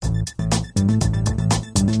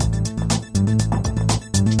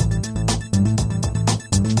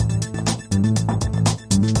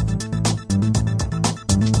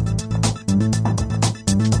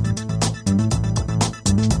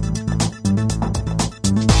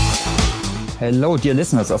Hello, dear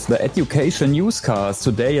listeners of the Education Newscast.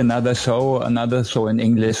 Today, another show in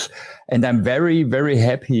English. And I'm very, very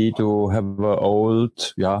happy to have an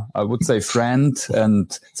old, I would say friend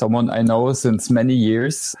and someone I know since many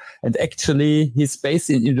years. And actually, he's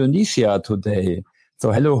based in Indonesia today.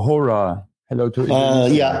 So hello, Hora. Hello to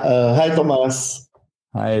Indonesia. Hi, Thomas.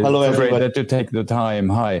 Hi. Hello, everybody. Great that you take the time.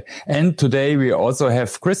 Hi. And today we also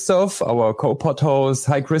have Christoph, our co-pod host.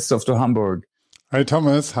 Hi, Christoph to Hamburg. Hi,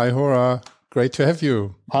 Thomas. Hi, Hora. Great to have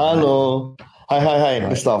you. Hello. Hi,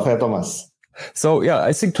 Christoph. Hi, Thomas. So,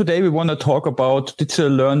 I think today we want to talk about digital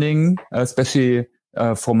learning, especially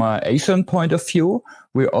from an Asian point of view.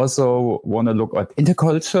 We also want to look at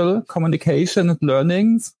intercultural communication and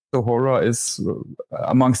learning. So Hora is,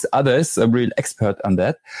 amongst others, a real expert on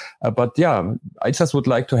that. I just would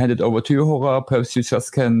like to hand it over to you, Hora. Perhaps you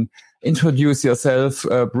just can introduce yourself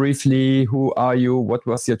briefly. Who are you? What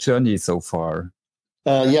was your journey so far?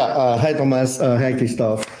 Hi, Thomas. Hi,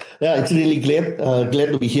 Christoph. Yeah, it's really glad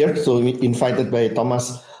to be here. So invited by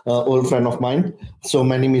Thomas, old friend of mine. So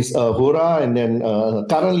my name is Hora, and then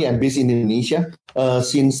currently I'm based in Indonesia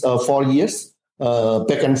since 4 years,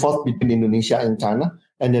 back and forth between Indonesia and China.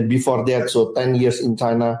 And then before that, so 10 years in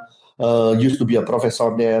China, used to be a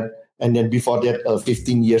professor there. And then before that,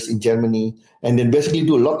 15 years in Germany. And then basically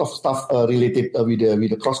do a lot of stuff related with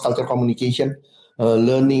the cross-cultural communication.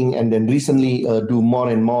 Learning, and then recently do more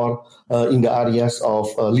and more in the areas of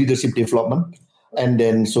leadership development, and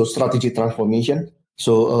then so strategy transformation.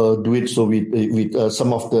 So do it with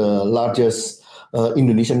some of the largest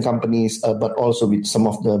Indonesian companies, but also with some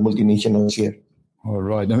of the multinationals here. All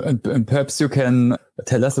right, and perhaps you can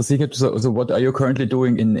tell us the secret. So what are you currently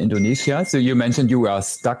doing in Indonesia? So you mentioned you are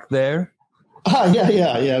stuck there. We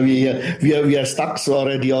are stuck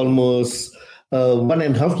already almost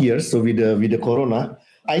 1.5 years. So with the Corona,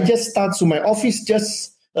 I just start. So my office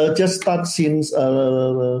just start since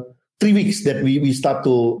 3 weeks that we start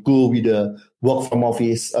to go with the work from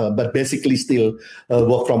office, but basically still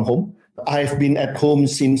work from home. I've been at home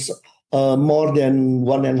since more than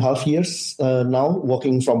 1.5 years now,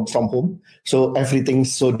 working from home. So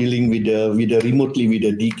everything's so dealing with the remotely with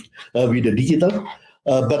the digital.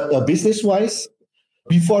 But business wise,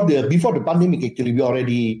 before the pandemic, actually we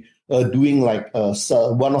already doing like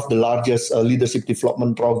one of the largest leadership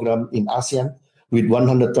development program in ASEAN with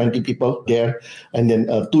 120 people there. And then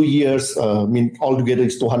 2 years, altogether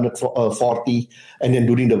it's 240. And then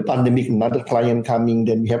during the pandemic, another client coming,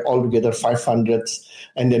 then we have altogether 500.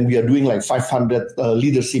 And then we are doing like 500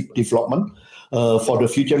 leadership development for the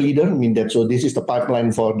future leader. So this is the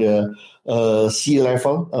pipeline for the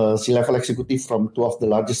C-level executive from two of the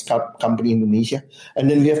largest company in Indonesia.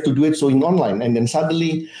 And then we have to do it so in online. And then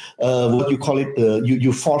suddenly, what you call it,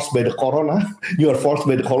 you forced by the Corona, you are forced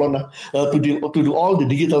by the Corona to do all the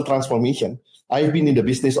digital transformation. I've been in the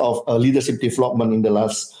business of leadership development in the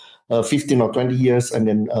last 15 or 20 years, and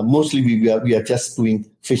then mostly we are just doing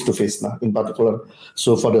face-to-face now, in particular.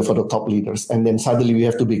 So for the top leaders, and then suddenly we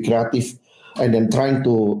have to be creative, and then trying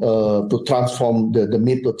to transform the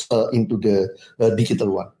methods into the digital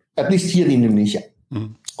one, at least here in Indonesia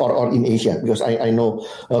or in Asia, because I know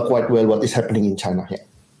quite well what is happening in China here.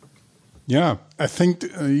 Yeah, I think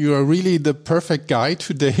you are really the perfect guy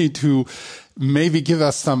today to maybe give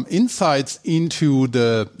us some insights into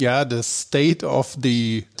the state of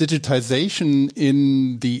the digitization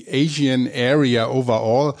in the Asian area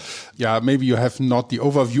overall. Yeah, maybe you have not the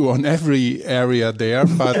overview on every area there,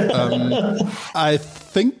 but I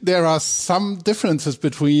think there are some differences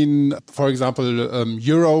between, for example,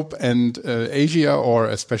 Europe and Asia, or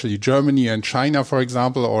especially Germany and China, for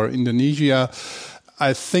example, or Indonesia.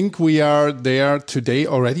 I think we are there today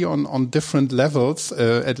already on different levels,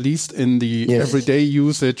 at least in the everyday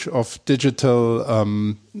usage of digital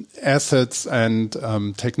assets and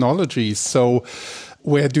technologies. So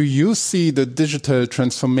where do you see the digital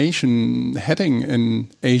transformation heading in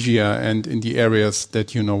Asia and in the areas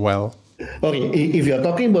that you know well? Okay, if you're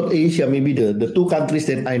talking about Asia, maybe the two countries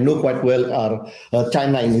that I know quite well are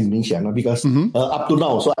China and Indonesia, because up to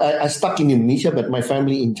now, so I stuck in Indonesia, but my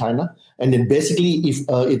family in China. And then basically, if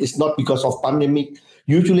it is not because of pandemic,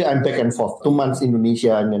 usually I'm back and forth, 2 months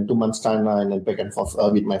Indonesia and then 2 months China, and then back and forth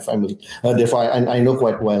with my family. Therefore, I know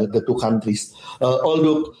quite well the two countries.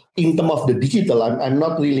 Although in terms of the digital, I'm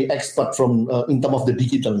not really expert from in terms of the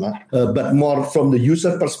digital now, but more from the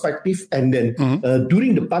user perspective. And then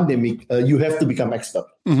during the pandemic, you have to become expert.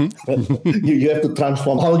 You have to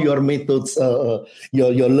transform all your methods,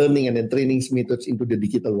 your learning and then training methods into the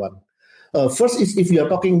digital one. First is if you are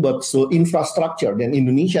talking about infrastructure, then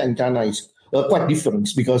Indonesia and China is quite different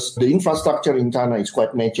because the infrastructure in China is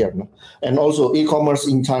quite mature. No? And also e-commerce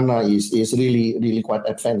in China is really, really quite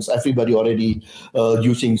advanced. Everybody already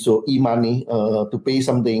using e-money to pay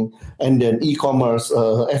something. And then e-commerce,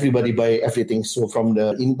 everybody buy everything. So from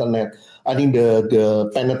the internet, I think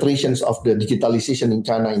the penetrations of the digitalization in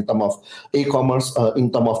China in terms of e-commerce,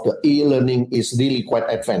 in terms of the e-learning is really quite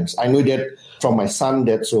advanced. I know that from my son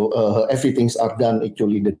that everything's are done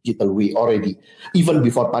actually in the digital way already, even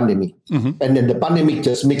before pandemic. Mm-hmm. And then the pandemic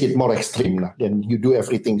just make it more extreme. Then you do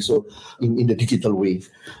everything in the digital way.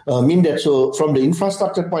 Mean that from the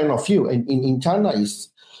infrastructure point of view, in China is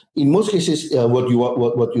in most cases what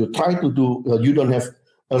you try to do, you don't have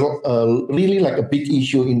really like a big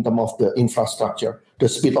issue in terms of the infrastructure, the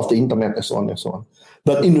speed of the internet, and so on and so on.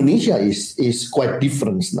 But Indonesia is quite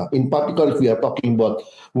different now. In particular, if we are talking about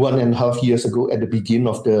 1.5 years ago at the beginning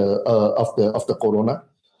of the corona,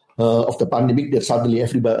 of the pandemic, that suddenly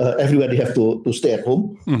everybody have to stay at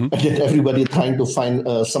home, mm-hmm. and then everybody trying to find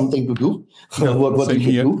something to do, what we can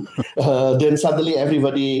do. Then suddenly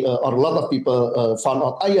everybody or a lot of people found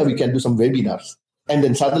out, we can do some webinars. And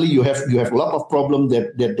then suddenly you have a lot of problem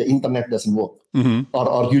that the internet doesn't work, mm-hmm.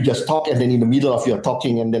 or you just talk and then in the middle of your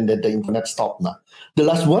talking and then the internet stopped. Now the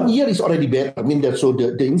last 1 year is already better. I mean that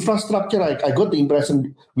the infrastructure. I got the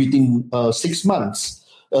impression within 6 months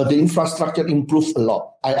the infrastructure improved a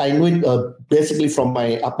lot. I know it basically from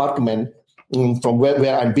my apartment, from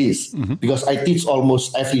where I'm based, mm-hmm. because I teach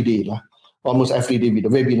almost every day. Almost every day with a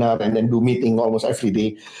webinar and then do meeting almost every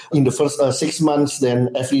day. In the first 6 months, then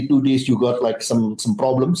every 2 days you got like some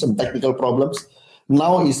problems, some technical problems.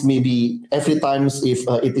 Now is maybe every time if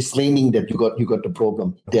it is raining that you got the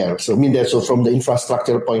problem there. So I mean that from the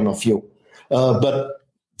infrastructure point of view. But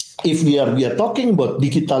if we are talking about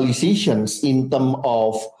digitalizations in terms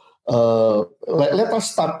of let us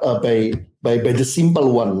start by the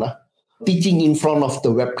simple one, teaching in front of the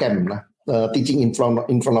webcam. Teaching in front of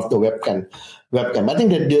the webcam. I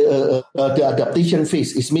think that the adaptation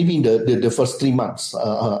phase is maybe in the first 3 months.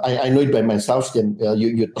 I know it by myself. Then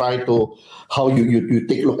you try to how you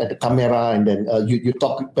take a look at the camera and then you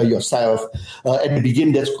talk by yourself. At the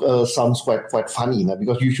beginning, that sounds quite funny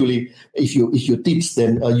because usually if you teach,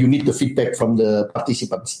 then you need the feedback from the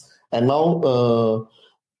participants. And now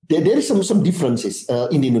there is some differences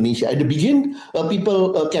in Indonesia. At the beginning,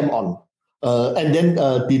 people came on. And then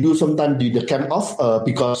they do sometimes the cam off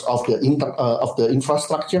because of the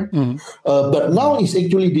infrastructure. Mm-hmm. But now it's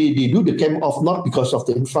actually they do the cam off not because of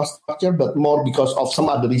the infrastructure, but more because of some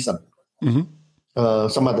other reason. Mm-hmm.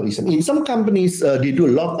 Some other reason. In some companies, they do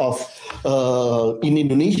a lot of. In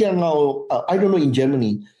Indonesia now, I don't know in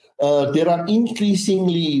Germany. There are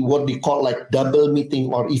increasingly what they call like double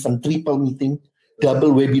meeting or even triple meeting,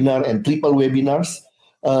 double webinar and triple webinars.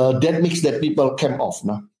 That makes that people cam off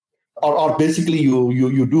now. Or basically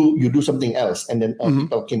you do something else and then mm-hmm.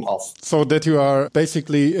 people came off. So that you are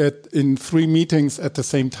basically in 3 meetings at the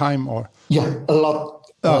same time, or a lot.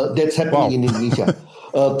 That's happening in Indonesia.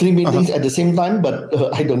 3 meetings at the same time, but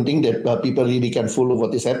I don't think that people really can follow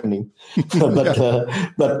what is happening. but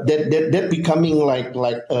that becoming like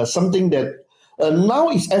something that now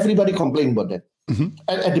is everybody complaining about that. Mm-hmm.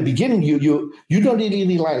 At the beginning, you don't really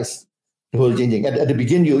realize. The whole changing. At the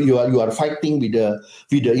beginning, you are fighting with the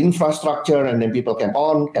infrastructure, and then people can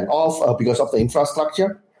on and off because of the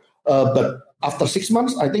infrastructure. But after 6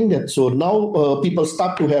 months, I think that now people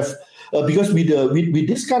start to have because with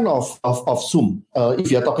this kind of Zoom,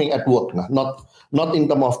 if you are talking at work, not in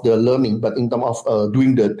terms of the learning, but in terms of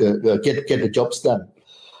doing the get the jobs done.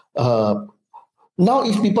 Now,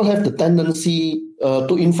 if people have the tendency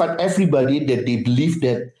to invite everybody that they believe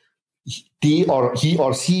that he or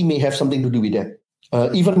she may have something to do with that.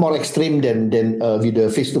 Even more extreme than with the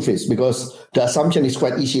face-to-face, because the assumption is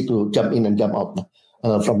quite easy to jump in and jump out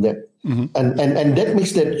from that. Mm-hmm. And that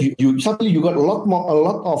makes that you suddenly you got a lot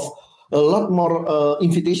more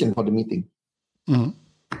invitation for the meeting.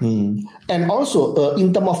 Mm-hmm. And also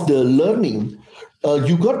in terms of the learning,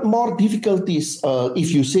 you got more difficulties if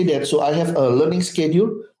you say that. So I have a learning schedule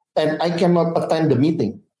and I cannot attend the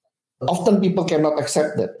meeting. Often people cannot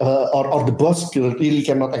accept that, or the boss really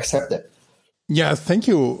cannot accept that. Yeah, thank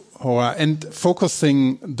you, Hoa. And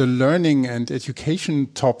focusing the learning and education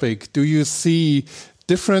topic, do you see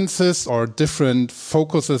differences or different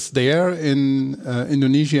focuses there in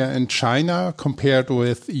Indonesia and China compared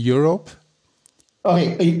with Europe?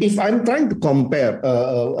 Okay, if I'm trying to compare,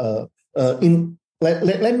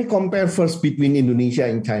 let me compare first between Indonesia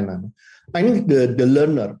and China. I think the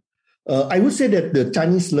learner. I would say that the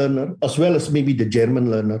Chinese learner, as well as maybe the German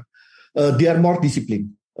learner, they are more disciplined.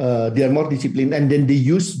 And then they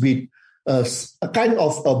use with a kind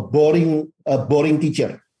of a boring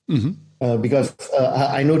teacher. Because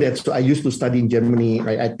I know that, so I used to study in Germany.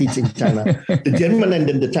 I teach in China. The German and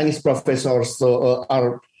then the Chinese professors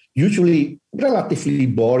are usually relatively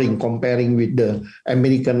boring comparing with the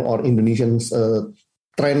American or Indonesian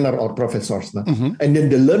trainer or professors. And then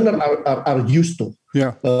the learner are used to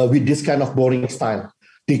with this kind of boring style.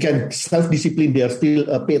 They can self-discipline. They are still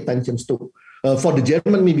pay attention to. For the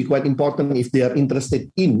German, may be quite important if they are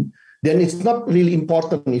interested in. Then it's not really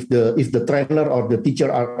important if the trainer or the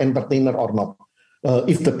teacher are entertainer or not.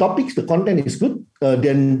 If the topics, the content is good,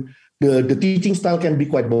 then the teaching style can be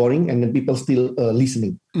quite boring, and then people still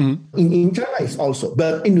listening. In China is also,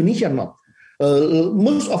 but Indonesia not.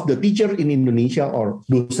 Most of the teacher in Indonesia or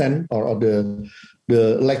docent or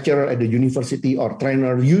the lecturer at the university or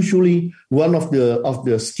trainer, usually one of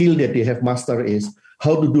the skill that they have mastered is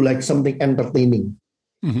how to do like something entertaining.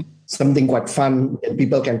 Something quite fun that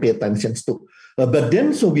people can pay attention to. But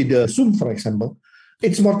then, so with the Zoom, for example,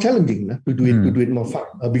 it's more challenging to do it more fun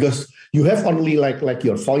because you have only like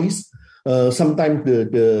your voice. Sometimes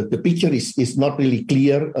the picture is not really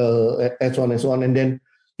clear, and so on, and then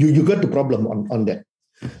you got the problem on that.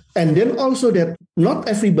 And then also that not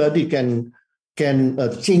everybody can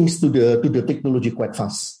change to the technology quite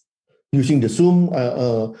fast. Using the Zoom,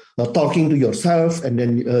 talking to yourself, and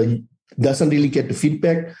then doesn't really get the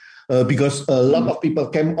feedback because a lot of people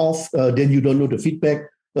came off. Then you don't know the feedback.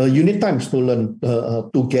 You need time to learn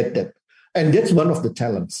to get that, and that's one of the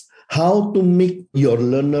challenges: how to make your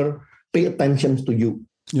learner pay attention to you.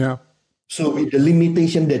 Yeah. So with the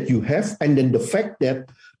limitation that you have, and then the fact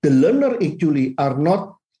that the learner actually are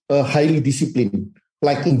not highly disciplined,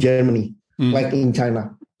 like in Germany, like in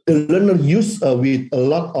China. The learner use with a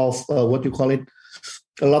lot of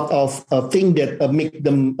a lot of things that make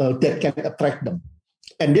them that can attract them.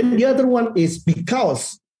 And then the other one is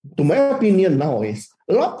because, to my opinion now, is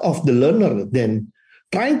a lot of the learner then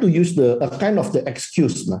trying to use the kind of the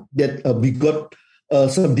excuse that we got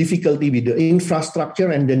some difficulty with the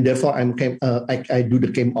infrastructure, and then therefore I do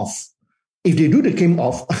the came off. If they do the came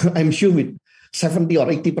off, I'm sure with 70 or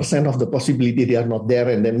 80% of the possibility they are not there,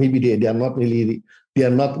 and then maybe they are not really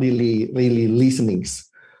listening.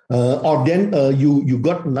 Or then you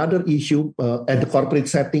got another issue at the corporate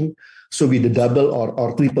setting, so with the double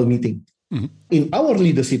or triple meeting. In our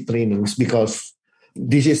leadership trainings, because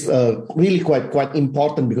this is really quite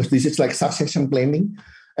important, because this is like succession planning,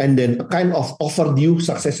 and then a kind of overdue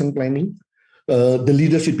succession planning. The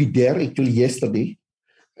leader should be there actually yesterday,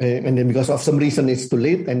 and then because of some reason it's too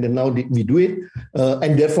late, and then now we do it,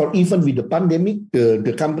 and therefore even with the pandemic,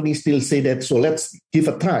 the company still say that, so let's give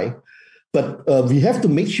a try. But we have to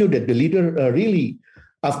make sure that the leader really,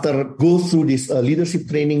 after go through these leadership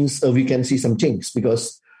trainings, we can see some change,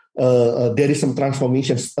 because there is some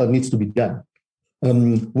transformations needs to be done.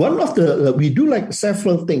 One of the we do like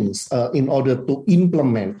several things in order to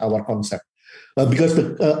implement our concept, because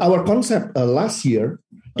our concept last year,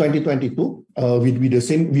 2022, with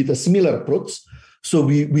a similar approach. So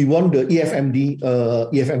we won the EFMD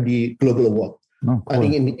Global Award. Oh, cool. I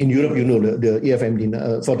think in Europe, you know, the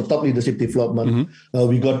EFMD for the top leadership development.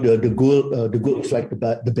 We got the goal. The goal is like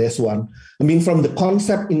the best one. I mean, from the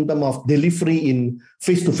concept in terms of delivery in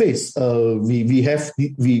face to face, we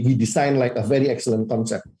designed like a very excellent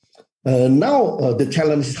concept. Now the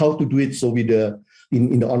challenge is how to do it. So with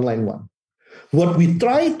in the online one, what we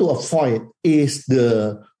try to avoid is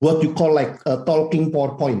what you call like a talking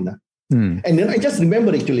PowerPoint. And then I just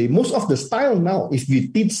remember actually most of the style now, if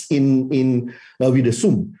we teach in with the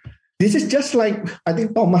Zoom, this is just like, I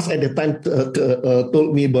think Thomas at the time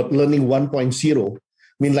told me about learning 1.0. I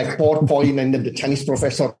mean, like PowerPoint and then the Chinese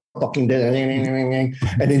professor talking there, and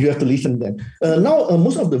then you have to listen to them. Now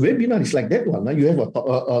most of the webinar is like that one. You have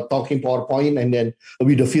a talking PowerPoint, and then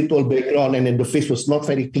with the virtual background, and then the face was not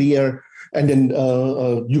very clear, and then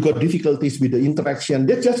you got difficulties with the interaction.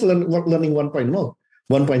 That's just learning 1.0.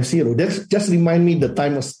 That just remind me the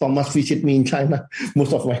time as Thomas visit me in China.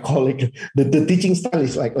 Most of my colleagues, the teaching style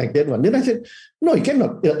is like that one. Then I said, no, it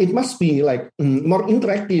cannot. It must be like more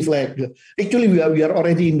interactive. Like actually, we are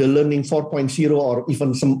already in the learning 4.0, or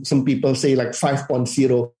even some people say like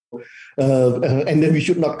 5.0, and then we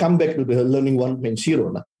should not come back to the learning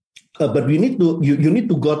 1.0. But we need to you need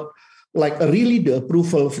to got like really the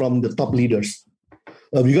approval from the top leaders.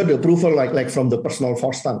 We got the approval like from the personal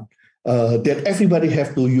Vorstand. That everybody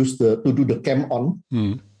have to use to do the cam on.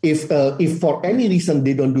 If for any reason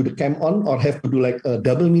they don't do the cam on, or have to do like a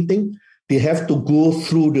double meeting, they have to go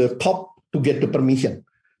through the top to get the permission.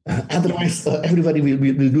 Otherwise, everybody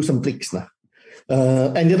will do some tricks now.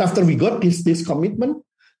 And then after we got this commitment,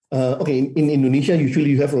 okay, in Indonesia,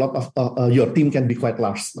 usually you have a lot of your team can be quite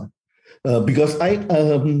large. Because I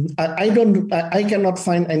cannot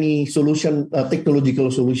find any solution,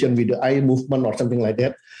 technological solution with the eye movement or something like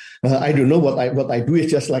that. I don't know what I do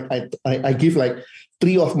is just like I give like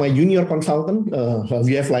 3 of my junior consultant.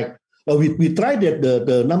 We have like we tried that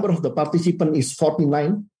the number of the participant is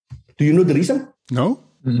 49. Do you know the reason? No.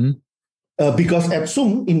 Mm-hmm. Because at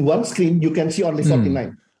Zoom in one screen you can see only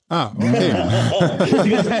 49. Okay.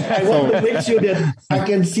 Because I want to make sure that I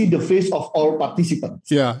can see the face of all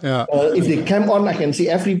participants. Yeah. If they come on, I can see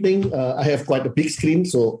everything. I have quite a big screen,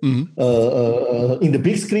 so in the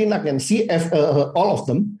big screen I can see all of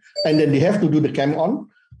them, and then they have to do the cam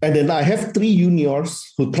on, and then I have 3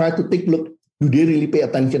 juniors who try to take a look. Do they really pay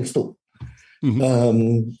attention to? We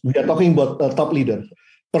are talking about top leader,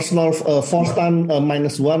 personal Vorstand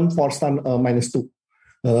 -1, Vorstand -2.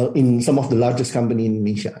 In some of the largest company in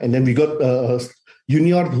Indonesia, and then we got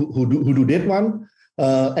junior who do that one,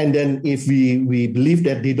 and then if we believe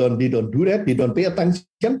that they don't do that, they don't pay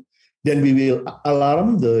attention, then we will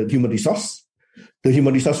alarm the human resource. The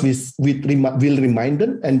human resource will remind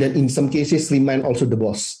them, and then in some cases remind also the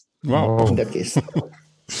boss. Wow! In that case,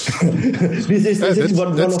 this is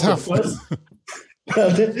one of tough. the first.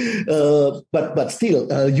 But still,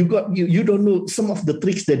 you don't know some of the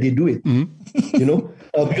tricks that they do it,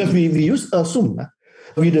 because we use Zoom.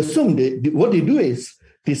 With the Zoom, what they do is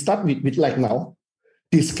they start with like now,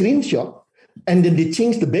 they screenshot, and then they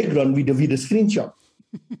change the background with the screenshot,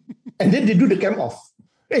 and then they do the cam off.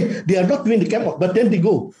 Hey, they are not doing the cam off, but then they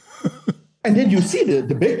go, and then you see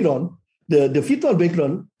the background, the virtual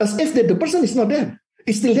background, as if that the person is not there.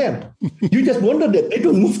 It's still there. You just wonder that they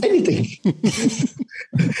don't move anything.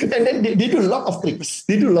 And then they do a lot of tricks.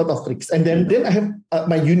 And then I have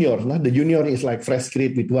my junior. The junior is like fresh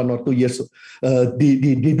grade with 1 or 2 years.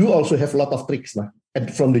 They do also have a lot of tricks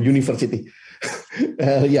from the university.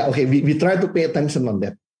 We try to pay attention on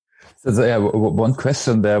that. So one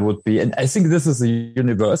question there would be, and I think this is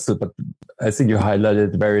universal, but I think you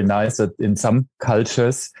highlighted very nice that in some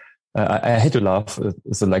cultures, I had to laugh.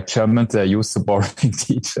 So like Germans, they're used to boring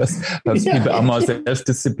teachers. People are more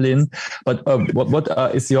self-disciplined. But what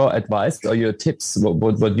is your advice or your tips?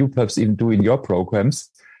 What you perhaps even do in your programs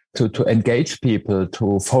to engage people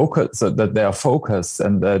to focus, so that they are focused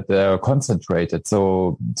and that they are concentrated?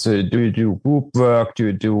 So do you do group work? Do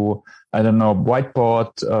you do, I don't know,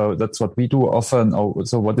 whiteboard? That's what we do often.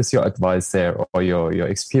 So what is your advice there or your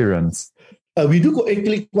experience? We do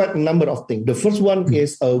actually quite a number of things. The first one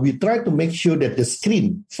is we try to make sure that the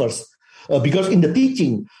screen first, because in the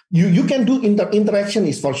teaching, you can do interaction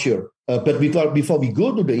is for sure. But before we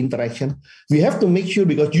go to the interaction, we have to make sure,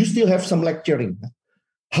 because you still have some lecturing.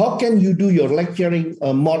 How can you do your lecturing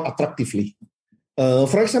more attractively?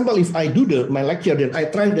 For example, if I do my lecture, then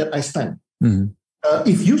I try that I stand.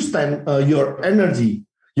 If you stand, your energy,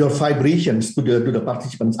 your vibrations to the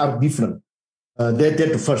participants are different. That's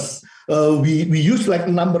the first. We use like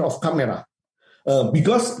a number of camera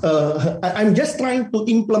because I'm just trying to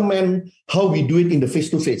implement how we do it in the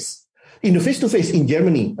face-to-face. In the face-to-face in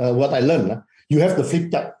Germany, what I learned, you have the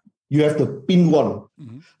flip chart, you have the pin one,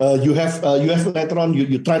 you have later on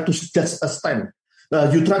you try to just stand.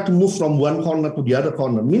 You try to move from one corner to the other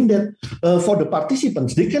corner. Mean that for the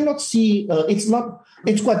participants, they cannot see.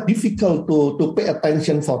 It's quite difficult to pay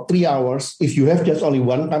attention for 3 hours if you have just only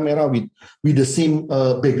one camera with the same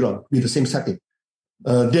background, with the same setting.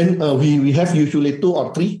 Then we have usually 2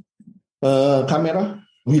 or 3 camera.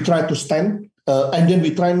 We try to stand, and then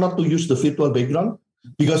we try not to use the virtual background,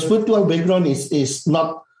 because virtual background is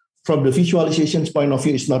not, from the visualization's point of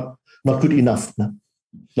view, is not good enough.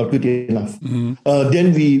 Not good enough.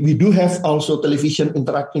 Then we do have also television,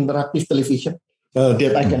 interactive television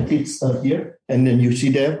that I can teach here, and then you see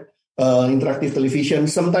there interactive television.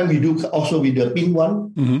 Sometimes we do also with the pin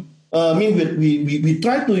one. We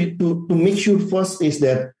try to make sure first is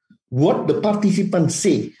that what the participants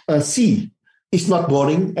see is not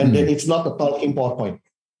boring, and then it's not a talking PowerPoint.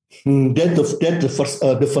 That's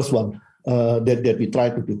the first one that we try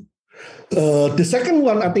to do. The second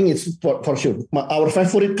one, I think it's for sure. Our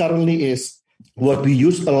favorite currently is what we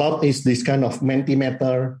use a lot is this kind of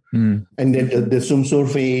Mentimeter, and then the Zoom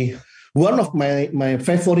survey. One of my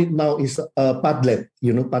favorite now is Padlet.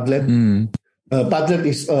 You know Padlet. Padlet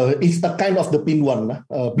is a kind of the pin one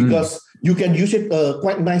because you can use it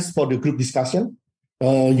quite nice for the group discussion.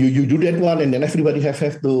 You do that one, and then everybody have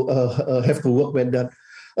to work with that.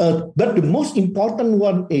 But the most important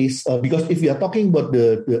one is because if we are talking about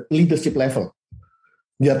the leadership level,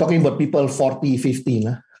 we are talking about people 40, 50.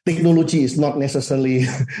 technology is not necessarily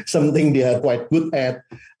something they are quite good at,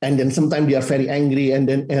 and then sometimes they are very angry. And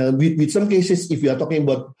then with some cases, if you are talking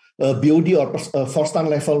about BOD or Forstan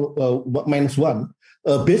level -1,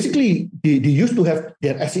 basically they used to have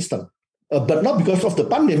their assistant. But not because of the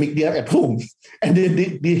pandemic, they are at home. And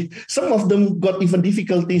some of them got even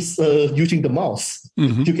difficulties using the mouse.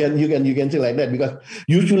 Mm-hmm. You can say like that, because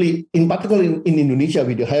usually, in particular in Indonesia,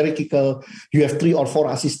 with the hierarchical, you have 3 or 4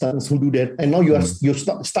 assistants who do that. And now you're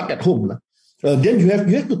stuck at home. Then you have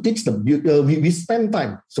to teach them. We spend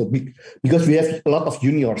time. So because we have a lot of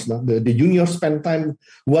juniors now, the juniors spend time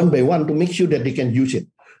one by one to make sure that they can use it.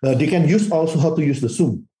 They can use also how to use the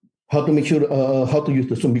Zoom, how to make sure how to use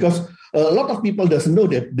the Zoom, because a lot of people doesn't know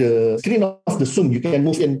that the screen of the Zoom, you can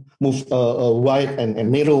move wide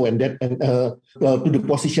and narrow and that to the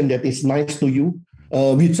position that is nice to you.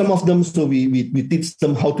 With some of them, so we teach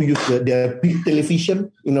them how to use their big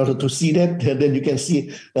television in order to see that. Then you can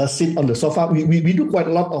sit on the sofa. We do quite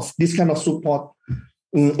a lot of this kind of support,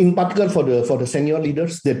 in particular for the senior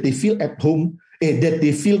leaders, that they feel at home, that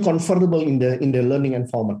they feel comfortable in the learning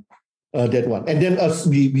environment. That one. And then as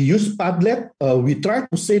we use Padlet, we try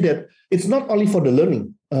to say that it's not only for the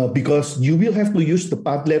learning, because you will have to use the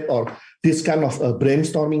Padlet or this kind of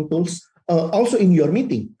brainstorming tools also in your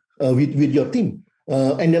meeting with your team.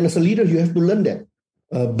 And then as a leader, you have to learn that.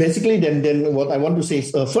 Basically, then what I want to say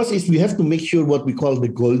is, first is we have to make sure what we call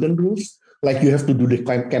the golden rules, like you have to do the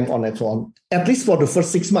camp on and so on, at least for the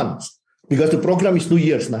first 6 months, because the program is 2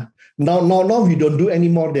 years now. Now we don't do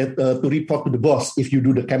anymore that to report to the boss if you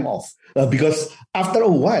do the camp off, because after a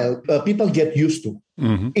while people get used to.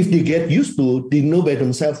 Mm-hmm. If they get used to, they know by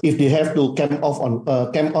themselves if they have to camp on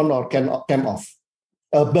or camp off.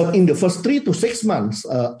 But in the first 3 to 6 months,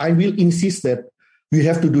 I will insist that we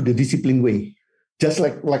have to do the discipline way, just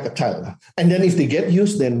like a child. And then if they get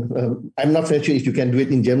used, then I'm not very sure if you can do it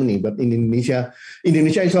in Germany, but in Indonesia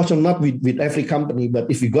is also not with every company. But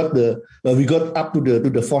if we got up to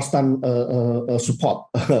the Forstan support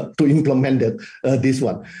to implement this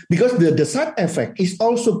one, because the side effect is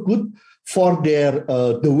also good for their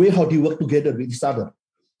the way how they work together with each other.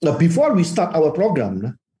 Now, before we start our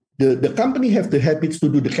program, the company have the habits to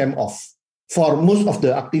do the camp off for most of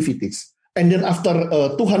the activities. And then after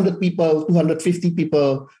 200 people, 250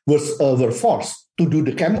 people were forced to do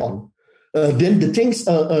the camp on, then the things,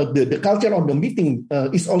 the culture of the meeting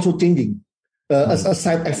is also changing as a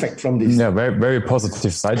side effect from this. Yeah, very, very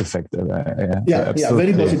positive side effect. Yeah,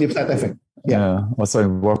 very positive side effect. Yeah. Also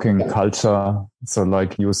in working culture, so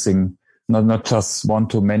like using not just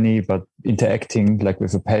one-to-many, but interacting like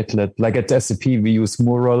with a Padlet. Like at SAP, we use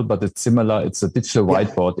Mural, but it's similar. It's a digital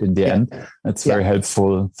whiteboard in the end. It's very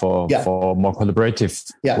helpful for more collaborative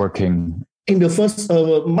working. In the first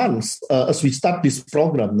months, as we start this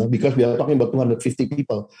program, because we are talking about 250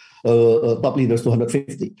 people, top leaders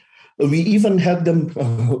 250, we even have them.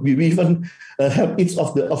 We even have each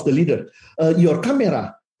of the leader. Your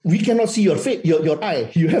camera. We cannot see your face, your eye.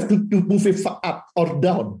 You have to move it up or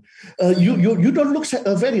down. You don't look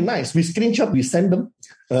very nice. We screenshot, we send them.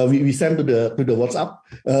 We send to the WhatsApp,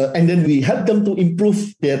 and then we help them to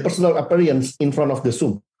improve their personal appearance in front of the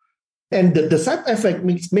Zoom. And the side effect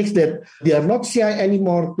makes that they are not shy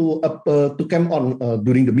anymore to come on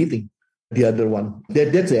during the meeting. The other one,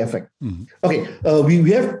 that's the effect. Mm-hmm. Okay, we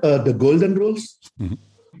have the golden rules. Mm-hmm.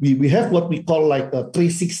 We have what we call like a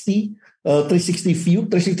 360 view.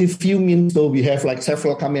 360 view means so we have like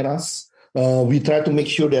several cameras. We try to make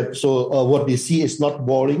sure that what they see is not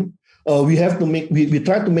boring. We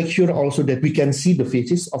try to make sure also that we can see the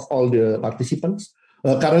faces of all the participants.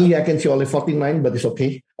 Currently, I can see only 49, but it's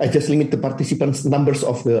okay. I just limit the participants numbers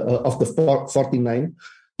of the 49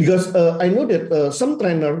 because I know that some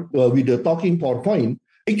trainer with the talking PowerPoint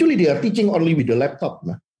actually they are teaching only with the laptop,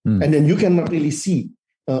 and then you cannot really see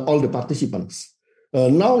all the participants.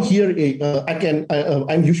 Now here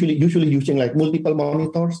I'm usually using like multiple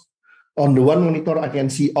monitors. On the one monitor, I can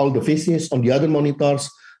see all the faces. On the other monitors,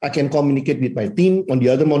 I can communicate with my team. On the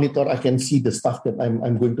other monitor, I can see the stuff that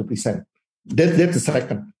I'm going to present. That's the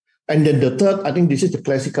second. And then the third, I think this is the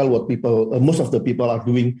classical what most of the people are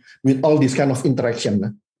doing with all this kind of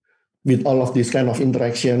interaction. With all of these kind of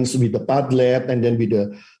interactions with the Padlet and then with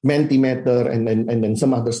the Mentimeter and then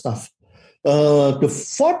some other stuff. The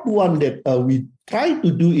fourth one that we try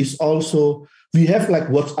to do is also we have like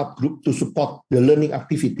WhatsApp group to support the learning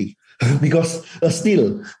activity because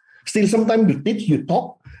still sometimes you teach, you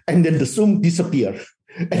talk, and then the Zoom disappear.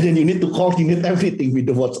 And then you need to coordinate everything with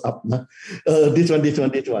the WhatsApp. This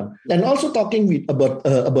one. And also talking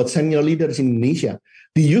about senior leaders in Indonesia,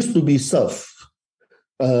 they used to be served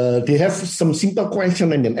They have some simple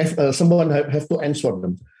question, and then someone have to answer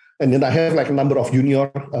them. And then I have like a number of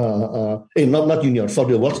junior, not junior. So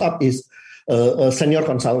the WhatsApp is a senior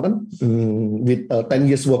consultant with 10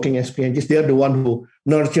 years working experience. They are the one who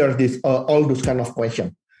nurture this all those kind of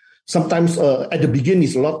questions. Sometimes at the beginning,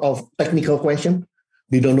 it's a lot of technical question.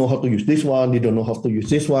 They don't know how to use this one. They don't know how to use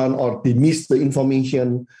this one, or they miss the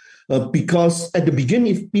information. Because at the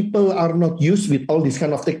beginning, if people are not used with all this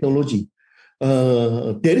kind of technology,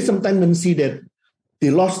 there is some tendency that they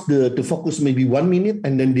lost the focus maybe 1 minute,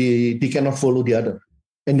 and then they cannot follow the other.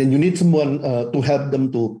 And then you need someone to help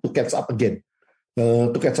them to catch up again.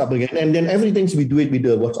 And then everything we do it with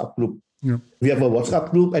the WhatsApp group. Yeah. We have a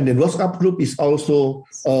WhatsApp group, and then WhatsApp group is also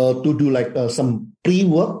to do like some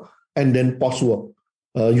pre-work and then post-work.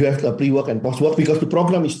 You have the pre-work and post-work because the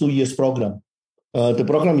program is 2 years program. The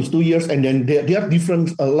program is 2 years, and then there are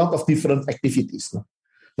a lot of different activities.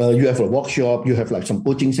 You have a workshop, you have like some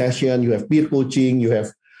coaching session, you have peer coaching, you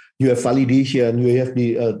have validation, you have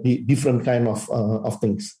the different kind of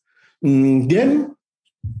things. Then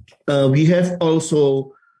we have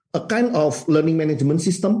also a kind of learning management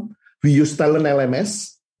system. We use Talent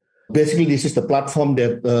LMS. Basically, this is the platform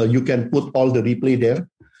that you can put all the replay there,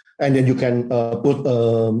 and then you can put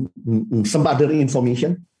some other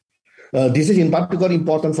information. This is in particular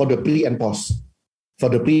important for the pre and post. For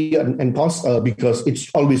the pre and post, because it's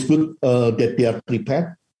always good that they are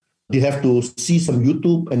prepared. They have to see some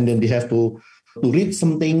YouTube, and then they have to read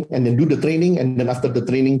something, and then do the training, and then after the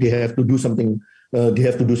training, they have to do something. They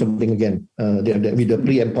have to do something again with the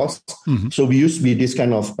pre and post. Mm-hmm. So we use this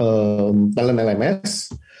kind of Talent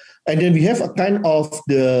LMS, and then we have a kind of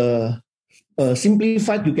the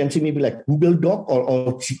simplified. You can see maybe like Google Doc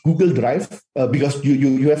or Google Drive because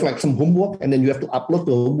you have like some homework, and then you have to upload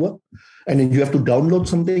the homework, and then you have to download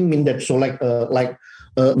something. Mean that so like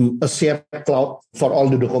a shared cloud for all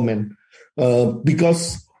the document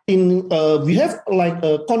because we have like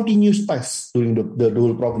a continuous tests during the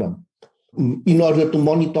whole program in order to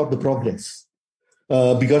monitor the progress.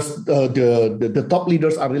 Because the top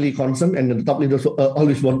leaders are really concerned, and the top leaders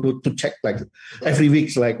always want to check like every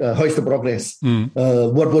week, like how is the progress?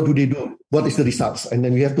 What do they do? What is the results? And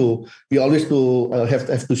then we have to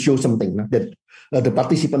have to show something that the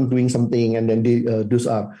participant doing something, and then those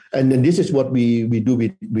are, and then this is what we do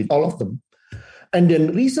with all of them. And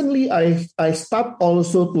then recently I start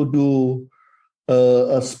also to do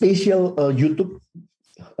a special YouTube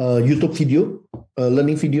video,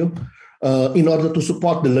 learning video. In order to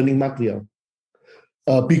support the learning material.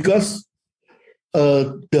 Because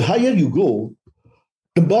the higher you go,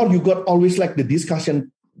 the more you got always like the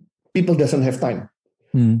discussion, people doesn't have time.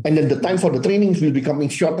 And then the time for the trainings will becoming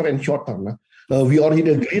shorter and shorter. We already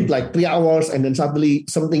agreed like 3 hours, and then suddenly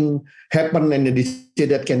something happened, and then they say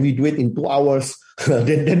that can we do it in 2 hours?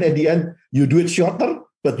 then at the end, you do it shorter,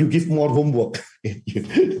 but you give more homework.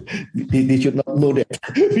 They should not know that.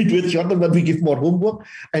 We do it shorter, but we give more homework.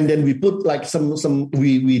 And then we put like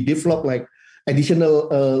we develop like additional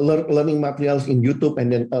learning materials in YouTube,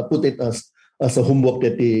 and then put it as a homework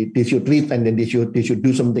that they should read, and then they should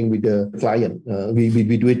do something with the client. We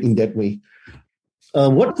do it in that way.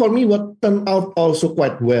 What turned out also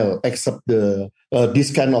quite well, except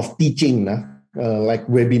this kind of teaching, like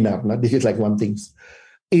webinar. This is like one thing.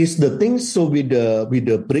 Is the things so with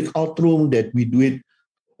the breakout room that we do it,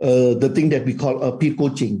 the thing that we call peer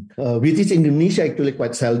coaching, which is in Indonesia actually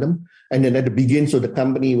quite seldom. And then at the beginning, so the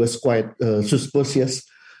company was quite suspicious.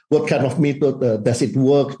 What kind of method does it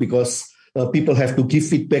work? Because people have to give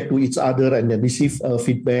feedback to each other and then receive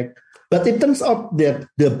feedback. But it turns out that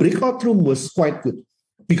the breakout room was quite good.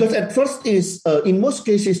 Because at first in most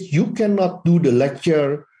cases, you cannot do the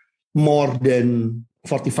lecture more than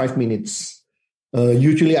 45 minutes.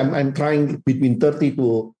 Usually I'm trying between 30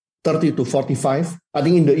 to 45. I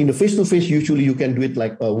think in the face-to-face, usually you can do it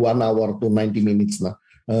like 1 hour to 90 minutes now.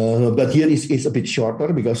 But here is a bit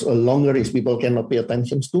shorter because longer is people cannot pay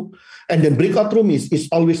attention to. And then breakout room is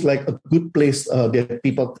always like a good place that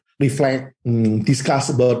people reflect, discuss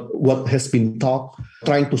about what has been taught,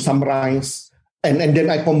 trying to summarize. And then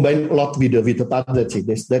I combine a lot with the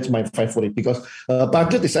Padlet. That's my favorite because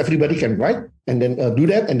Padlet is everybody can write and then do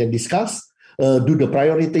that and then discuss. Do the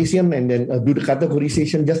prioritization and then do the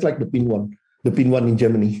categorization, just like the PIN one in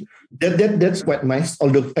Germany. That's quite nice.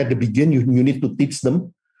 Although at the beginning you need to teach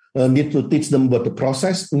them, about the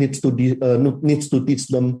process, needs to teach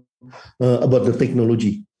them about the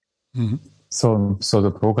technology. Mm-hmm. So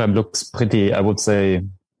the program looks pretty, I would say,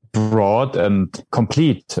 broad and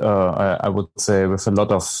complete. I would say with a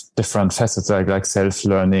lot of different facets like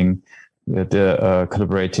self-learning, the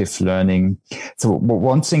collaborative learning. So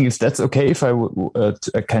one thing, if that's okay, if I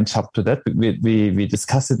can jump to that, we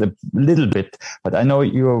discussed it a little bit, but I know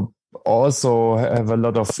you also have a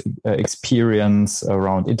lot of experience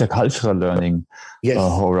around intercultural learning, yes.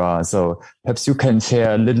 Hora. So perhaps you can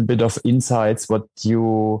share a little bit of insights,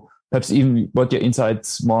 perhaps even what your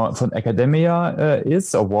insights more from academia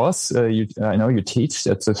is or was. I know you teach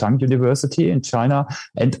at the Zhang University in China.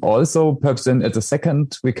 And also perhaps then at the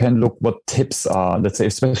second, we can look what tips are, let's say,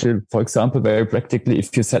 especially, for example, very practically,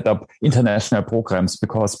 if you set up international programs,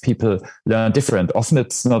 because people learn different. Often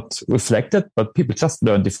it's not reflected, but people just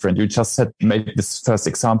learn different. You just said maybe this first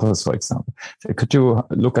examples, for example. So could you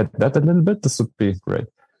look at that a little bit? This would be great.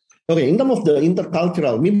 Okay, in terms of the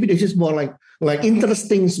intercultural, maybe this is more like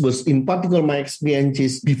interesting was in particular my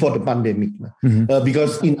experiences before the pandemic.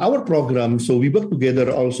 Because in our program, so we work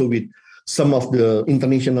together also with some of the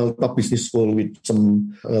international top business school with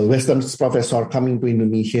some Western professor coming to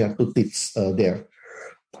Indonesia to teach there.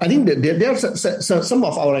 I think that there are some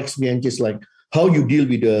of our experiences like how you deal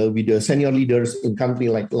with the senior leaders in country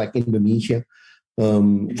like Indonesia,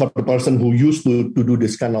 for the person who used to do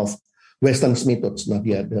this kind of Western methods, not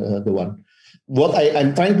yet the one. What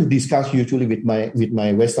I'm trying to discuss usually with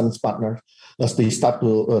my Western partners as they start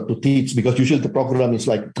to teach, because usually the program is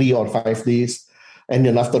like 3 or 5 days, and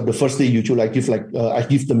then after the first day, usually I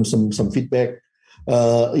give them some feedback.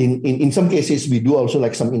 In some cases, we do also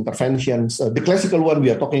like some interventions. The classical one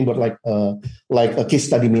we are talking about like a case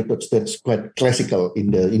study methods that's quite classical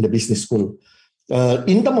in the business school.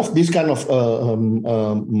 In terms of this kind of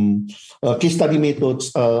case study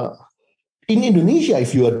methods. In Indonesia,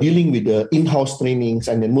 if you are dealing with the in-house trainings,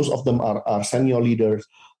 and then most of them are senior leaders,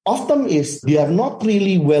 often they are not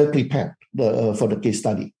really well prepared for the case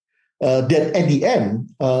study. That at the end,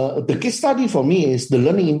 the case study for me is the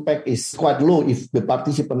learning impact is quite low if the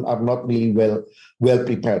participants are not really well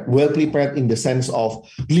prepared. Well prepared in the sense of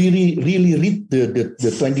really read the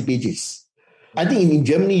 20 pages. I think in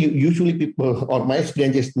Germany, usually people, or my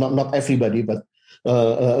experience is not everybody, but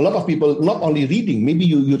a lot of people not only reading, maybe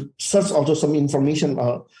you search also some information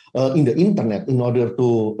in the internet in order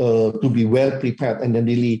to be well prepared and then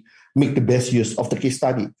really make the best use of the case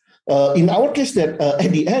study. In our case, that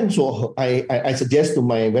at the end, so I suggest to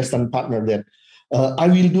my Western partner that I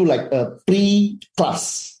will do like a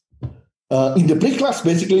pre-class. In the pre-class,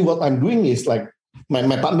 basically what I'm doing is like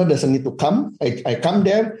my partner doesn't need to come. I come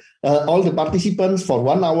there, all the participants for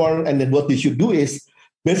 1 hour, and then what they should do is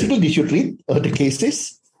basically, they should read the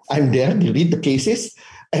cases. I'm there, they read the cases.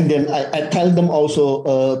 And then I tell them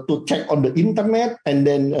also to check on the internet and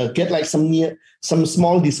then get like some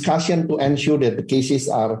small discussion to ensure that the cases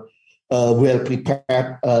are well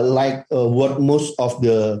prepared, like what most of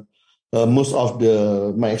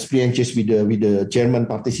my experiences with the German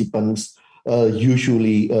participants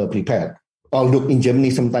usually prepared. Although in Germany,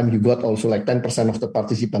 sometimes you got also like 10% of the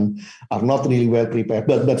participants are not really well prepared,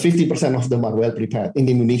 but 50% of them are well prepared. In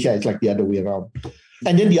Indonesia, it's like the other way around.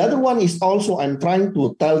 And then the other one is also I'm trying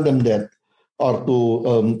to tell them that, or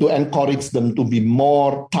to encourage them to be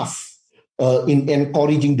more tough in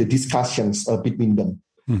encouraging the discussions between them,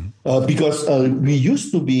 because we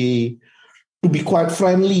used to be quite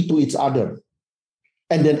friendly to each other,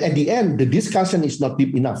 and then at the end the discussion is not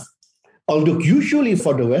deep enough. Although usually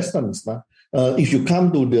for the Westerns, if you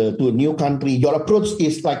come to a new country, your approach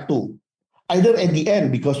is like to either at the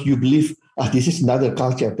end because you believe this is another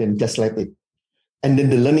culture, then just let it, and then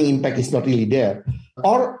the learning impact is not really there,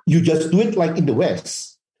 or you just do it like in the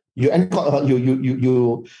West. Then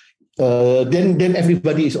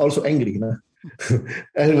everybody is also angry.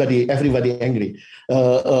 everybody angry.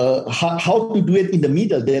 How to do it in the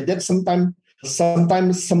middle? That's sometimes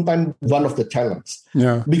one of the challenges.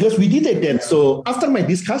 Yeah. Because we did it then. So after my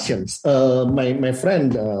discussions, my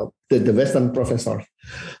friend, the Western professor,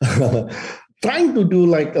 trying to do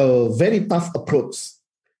like a very tough approach.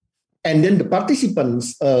 And then the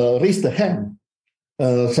participants raised the hand.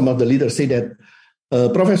 Some of the leaders say that,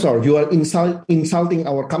 Professor, you are insulting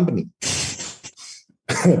our company.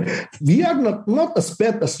 We are not as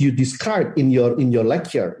bad as you described in your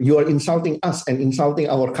lecture. You are insulting us and insulting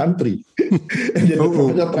our country. And then the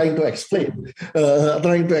professor trying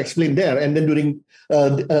to explain there. And then during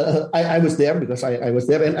I was there because I was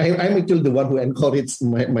there, and I'm actually the one who encouraged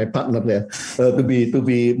my partner there to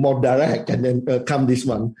be more direct and then come this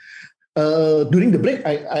one. During the break,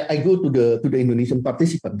 I go to the Indonesian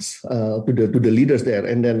participants, to the leaders there,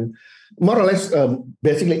 and then more or less,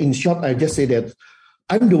 basically in short, I just say that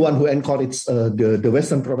I'm the one who encouraged the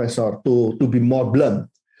Western professor to be more blunt,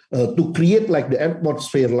 to create like the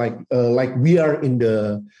atmosphere like we are in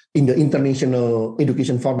the international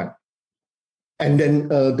education format. And then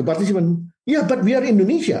the participant, yeah, but we are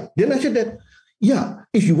Indonesia. Then I said that, yeah,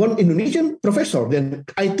 if you want Indonesian professor, then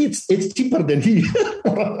I teach. It's cheaper than he.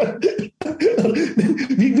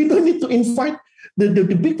 we don't need to invite the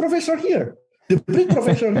big professor here. The big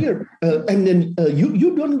professor here, and then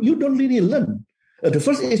you don't really learn. The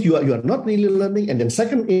first is you are not really learning, and then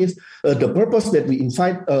second is the purpose that we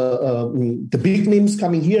invite the big names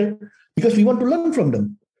coming here because we want to learn from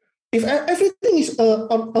them. If everything is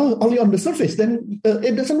only on the surface, then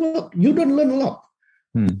it doesn't work. You don't learn a lot.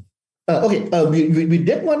 Okay, with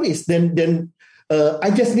that one is then I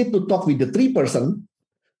just need to talk with the 3 person.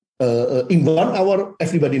 In 1 hour,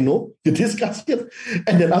 everybody know the discussion,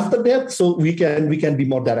 and then after that, so we can be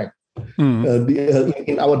more direct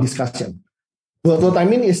in our discussion. But what I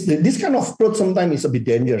mean is this kind of approach sometimes is a bit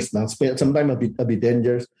dangerous now. Sometimes a bit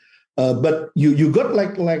dangerous. But you got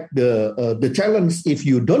like the challenge. If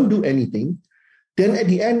you don't do anything, then at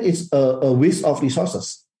the end it's a waste of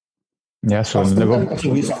resources. Yeah, sure. It's a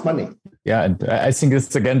waste of money. Yeah, and I think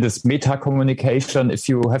it's again this meta communication. If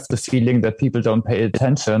you have the feeling that people don't pay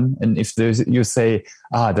attention, and if you say,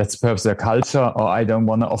 that's perhaps their culture, or I don't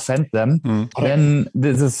want to offend them, then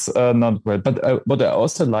this is not well. But what I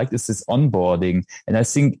also like is this onboarding. And I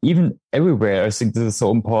think even everywhere, I think this is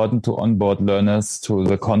so important to onboard learners to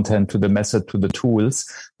the content, to the method, to the tools,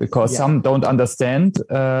 because some don't understand,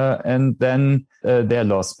 and then they're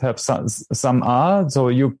lost. Perhaps some are, so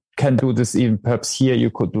you can do this even perhaps here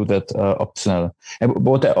you could do that optional. And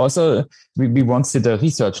what I also we once did a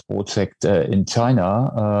research project in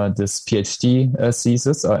China, this PhD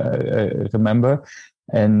thesis I remember,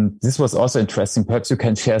 and this was also interesting. Perhaps you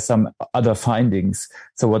can share some other findings.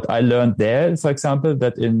 So what I learned there, for example,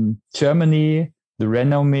 that in Germany the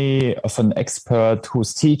renommee of an expert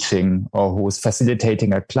who's teaching or who's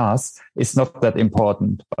facilitating a class is not that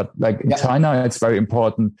important. But like in China, it's very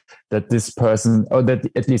important that this person, or that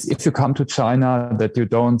at least if you come to China, that you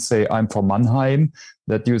don't say, I'm from Mannheim,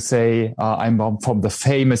 that you say, I'm from the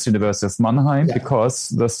famous University of Mannheim, because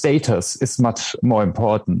the status is much more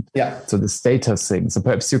important. Yeah. So the status thing. So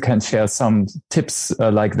perhaps you can share some tips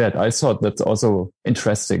like that. I thought that's also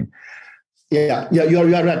interesting. Yeah, you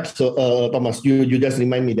are right. So, Thomas, you just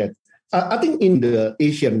remind me that I think in the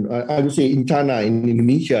Asian, I would say in China, in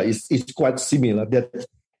Indonesia, is quite similar. That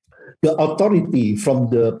the authority from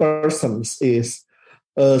the persons is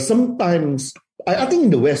sometimes. I think in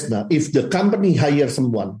the West now, if the company hires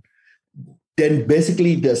someone, then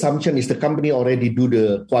basically the assumption is the company already do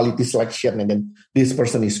the quality selection, and then this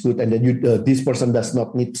person is good, and then this person does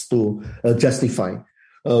not need to justify.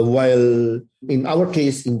 While in our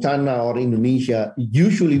case in China or Indonesia,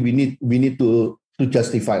 usually we need to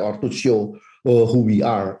justify or to show who we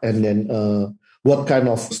are, and then what kind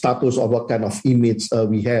of status or what kind of image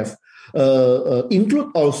we have.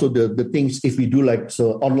 Include also the things if we do like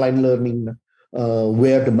online learning,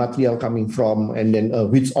 where the material coming from, and then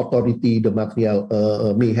which authority the material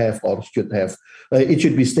may have or should have. It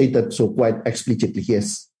should be stated so quite explicitly.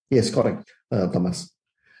 Yes, correct, Thomas.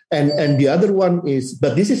 And the other one is,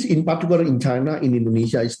 but this is in particular in China, in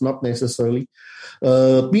Indonesia, it's not necessarily.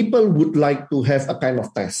 People would like to have a kind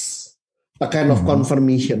of test, a kind of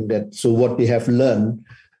confirmation that so what they have learned,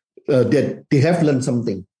 that they have learned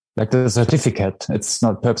something. Like the certificate. It's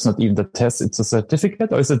not perhaps not even the test, it's a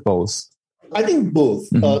certificate, or is it both? I think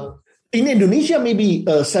both. In Indonesia, maybe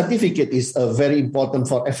a certificate is very important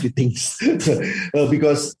for everything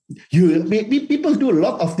because people do a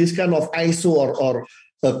lot of this kind of ISO or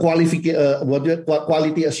quality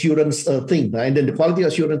assurance thing, and then the quality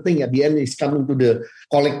assurance thing at the end is coming to the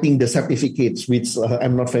collecting the certificates, which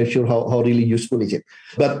I'm not very sure how really useful is it.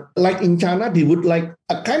 But like in China, they would like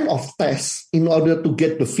a kind of test in order to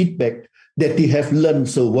get the feedback that they have learned,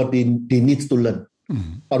 so what they need to learn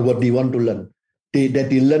or what they want to learn, that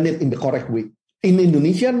they learn it in the correct way. In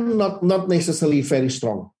Indonesia, not necessarily very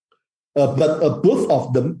strong, but both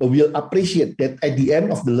of them will appreciate that at the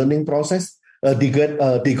end of the learning process. They got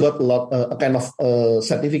a lot a kind of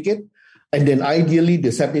certificate, and then ideally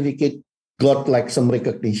the certificate got like some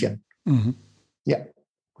recognition. Yeah.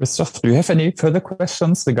 Christoph, do you have any further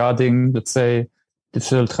questions regarding, let's say,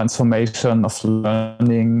 digital transformation of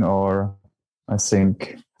learning? Or I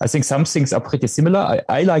think some things are pretty similar.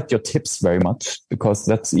 I like your tips very much, because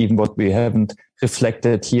that's even what we haven't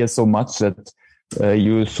reflected here so much, that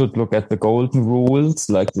you should look at the golden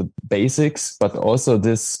rules, like the basics, but also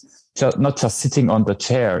this. Not just sitting on the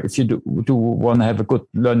chair. If you do want to have a good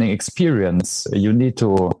learning experience, you need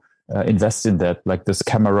to invest in that, like this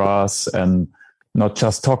cameras and not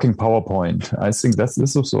just talking PowerPoint. I think this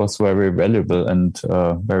was very valuable and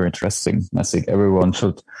very interesting. I think everyone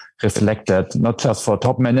should reflect that, not just for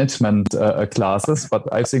top management classes,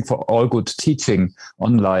 but I think for all good teaching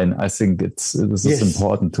online. I think this is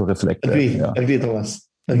important to reflect. Agree, Thomas.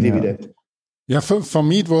 Agree with that. Yeah, for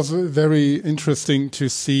me, it was very interesting to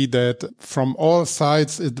see that from all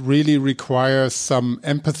sides, it really requires some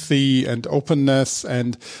empathy and openness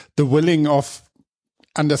and the willing of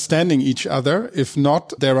understanding each other. If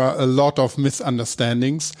not, there are a lot of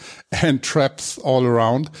misunderstandings and traps all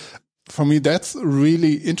around. For me, that's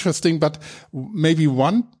really interesting. But maybe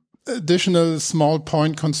one additional small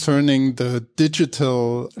point concerning the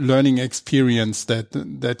digital learning experience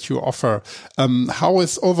that you offer. How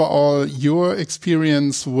is overall your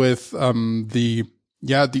experience with the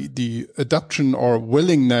adoption or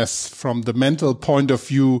willingness from the mental point of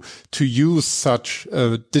view to use such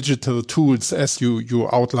digital tools as you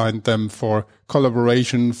outlined them for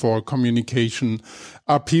collaboration, for communication?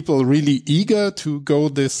 Are people really eager to go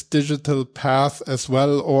this digital path as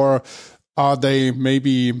well, or are they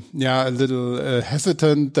maybe a little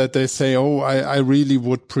hesitant that they say, I really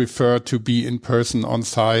would prefer to be in person on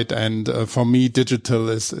site, and for me digital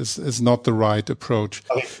is not the right approach?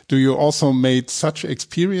 Okay. Do you also make such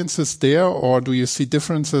experiences there, or do you see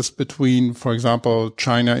differences between, for example,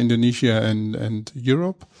 China, Indonesia and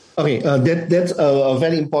Europe? Okay, that's a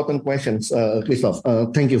very important question, Christoph.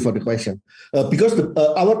 Thank you for the question. Because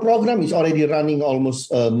our program is already running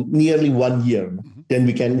almost nearly 1 year, then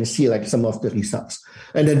we can see like some of the results.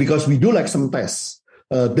 And then because we do like some tests,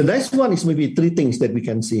 the next one is maybe 3 things that we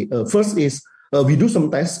can see. First is we do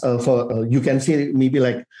some tests for, you can see maybe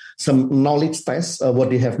like some knowledge tests, what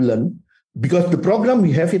they have learned. Because the program,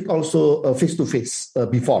 we have it also face-to-face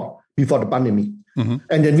before the pandemic. Mm-hmm.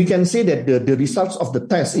 And then we can say that the results of the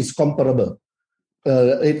test is comparable.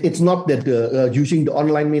 It's not that using the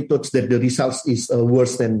online methods that the results is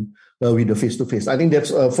worse than with the face-to-face. I think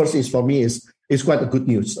that's first is for me is quite a good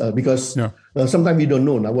news because sometimes we don't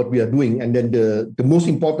know now what we are doing. And then the most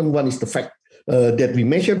important one is the fact that we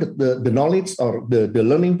measure the knowledge or the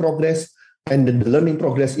learning progress, and then the learning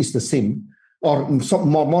progress is the same or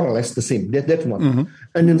more or less the same. That's one. Mm-hmm.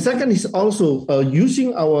 And then second is also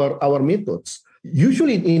using our methods.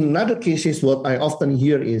 Usually in other cases, what I often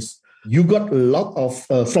hear is you got a lot of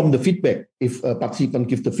from the feedback if a participant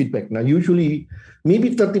gives the feedback. Now, usually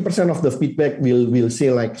maybe 30% of the feedback will say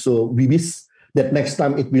like, so we wish that next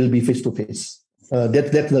time it will be face-to-face. That's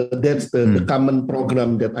the common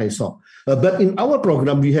program that I saw. But in our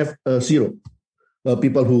program, we have 0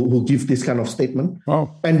 people who give this kind of statement.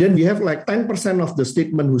 Wow. And then we have like 10% of the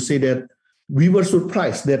statement who say that we were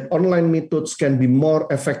surprised that online methods can be more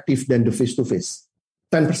effective than the face-to-face.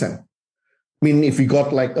 10%. I mean, if we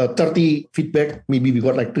got like 30 feedback, maybe we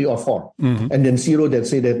got like 3 or 4. Mm-hmm. And then 0 that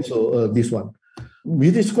say that, so this one.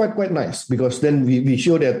 It is quite nice because then we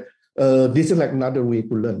show that this is like another way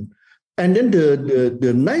to learn. And then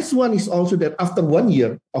the nice one is also that after 1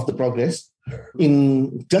 year of the progress,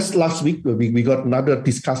 in just last week, we got another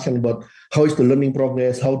discussion about how is the learning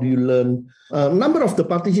progress, how do you learn. A number of the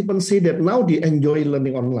participants say that now they enjoy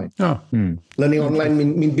learning online. Learning online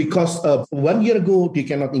mean because 1 year ago, they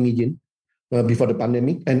cannot imagine before the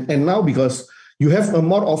pandemic. And now because you have a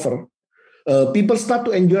more offer, people start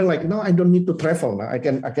to enjoy like, now I don't need to travel. Now I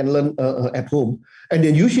can learn at home. And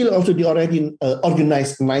then usually also they already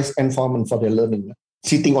organize nice environment for their learning.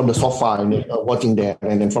 Sitting on the sofa and watching there,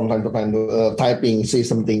 and then from time to time typing, say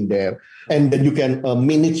something there. And then you can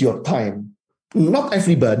manage your time. Not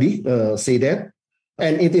everybody say that.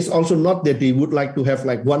 And it is also not that they would like to have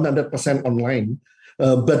like 100% online.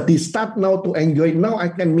 But they start now to enjoy. Now I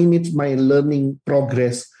can manage my learning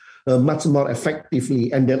progress much more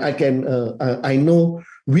effectively. And then I can, I know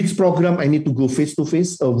which program I need to go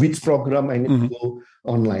face-to-face or which program I need to go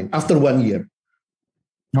online after 1 year.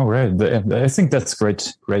 Oh, right. I think that's great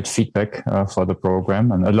feedback for the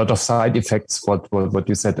program, and a lot of side effects. What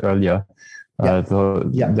you said earlier,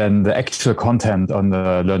 than the actual content on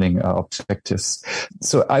the learning objectives.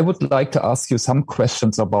 So I would like to ask you some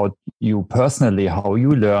questions about you personally, how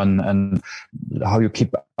you learn and how you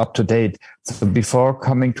keep up to date. So before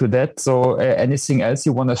coming to that, so anything else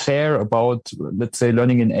you want to share about, let's say,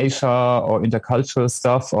 learning in Asia or intercultural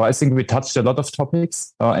stuff? Or I think we touched a lot of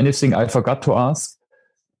topics. Anything I forgot to ask?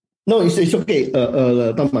 No, it's okay,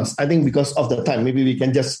 Thomas. I think because of the time, maybe we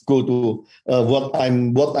can just go to what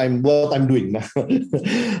I'm doing now.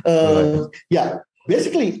 Right. Yeah,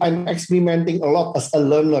 basically, I'm experimenting a lot as a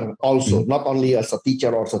learner, also not only as a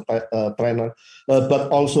teacher or as a trainer,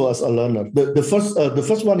 but also as a learner. The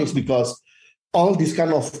first one is because all this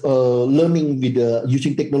kind of learning with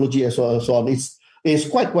using technology and so on is is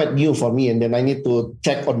quite new for me, and then I need to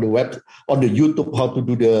check on the YouTube how to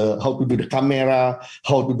do the camera,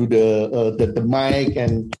 how to do the mic,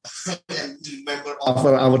 and remember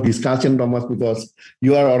after our discussion, Thomas, because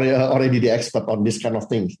you are already the expert on this kind of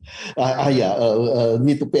things.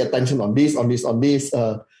 Need to pay attention on this.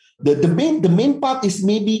 The main part is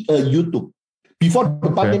maybe YouTube. Before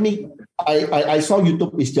the pandemic, I saw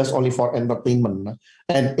YouTube is just only for entertainment,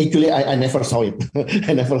 and actually I never saw it.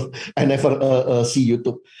 I never see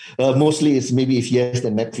YouTube. Mostly it's maybe if yes,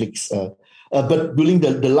 then Netflix. But during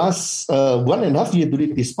the last 1.5 years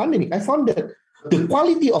during this pandemic, I found that the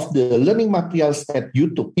quality of the learning materials at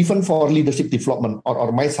YouTube, even for leadership development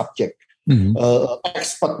or my subject,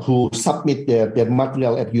 expert who submit their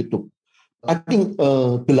material at YouTube, I think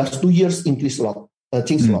the last 2 years increased a lot,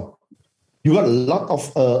 changed a lot. You got a lot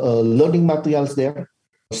of learning materials there,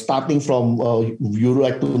 starting from you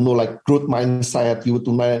like to know like growth mindset, you want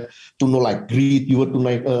to know like greed, you want to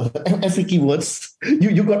know every keywords.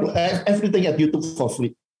 You got everything at YouTube for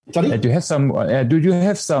free. Sorry? Do you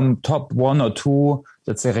have some top 1 or 2,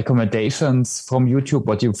 let's say, recommendations from YouTube?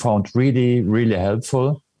 What you found really, really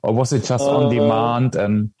helpful, or was it just on demand?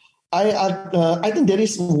 And I think there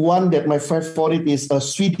is one that my favorite is a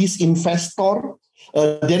Swedish investor.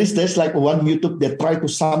 There's like one YouTube that try to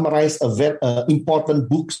summarize a very important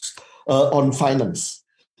books on finance,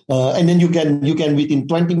 and then you can within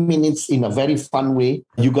 20 minutes in a very fun way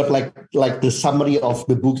you got like the summary of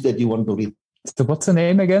the books that you want to read. So what's the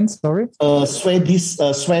name again? Sorry. Swedish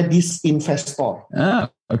investor.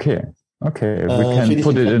 Okay. We can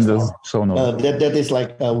put it in the show notes. That is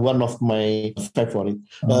like one of my favorite.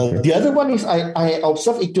 The other one is I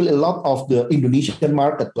observe actually a lot of the Indonesian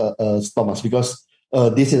market, Thomas, because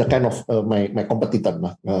this is a kind of my competitor.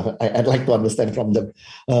 I'd like to understand from them.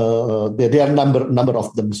 There are number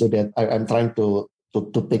of them, so that I'm trying to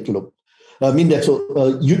take a look. I mean that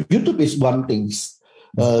YouTube is one thing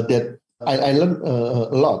that I learned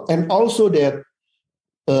a lot, and also that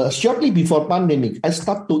shortly before pandemic, I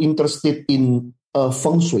started to interested in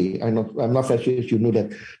feng shui. I'm not sure if you know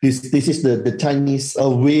that this is the Chinese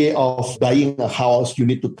way of buying a house. You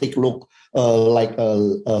need to take a look like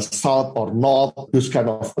south or north, this kind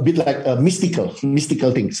of a bit like mystical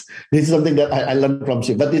things. This is something that I learned from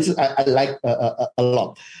him, but this is I like a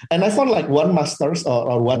lot. And I found like one masters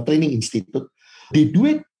or one training institute, they do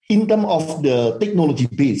it in terms of the technology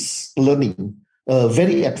based learning,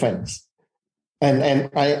 very advanced. And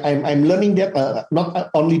I'm learning that not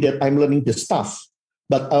only that I'm learning the stuff,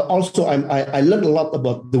 but also I learned a lot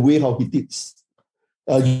about the way how he teaches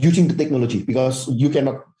using the technology, because you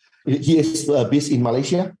cannot. He is based in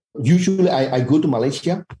Malaysia. Usually I go to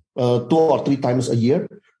Malaysia 2 or 3 times a year,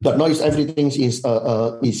 but now everything is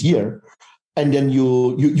here. And then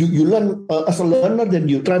you learn as a learner. Then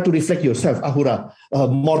you try to reflect yourself. Ahura,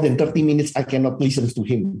 more than 30 minutes I cannot listen to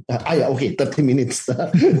him. 30 minutes.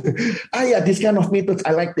 This kind of methods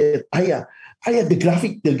I like that.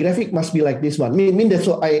 The graphic must be like this one. Mean that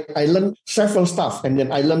so I learned several stuff, and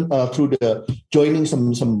then I learned through the joining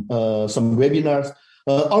some webinars.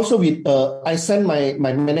 Also with I send my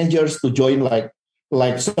managers to join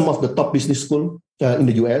like some of the top business school in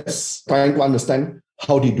the US, trying to understand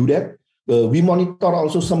how they do that. We monitor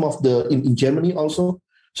also some of the in Germany also.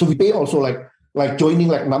 So we pay also like joining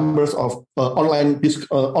like numbers of online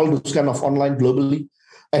all those kind of online globally,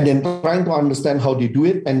 and then trying to understand how they do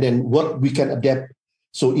it, and then what we can adapt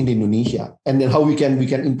so in Indonesia, and then how we can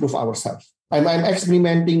improve ourselves. I'm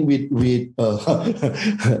experimenting with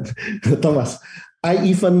Thomas. I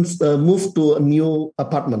even moved to a new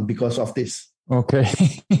apartment because of this. Okay.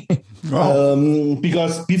 Wow.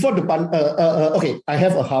 Because before the I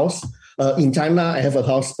have a house in China. I have a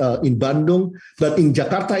house in Bandung, but in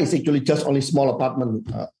Jakarta it's actually just only small apartment.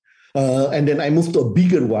 And then I moved to a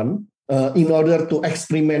bigger one in order to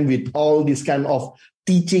experiment with all this kind of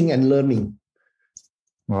teaching and learning.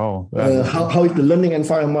 Wow. How is the learning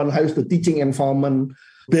environment? How is the teaching environment?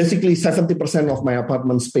 Basically, 70% of my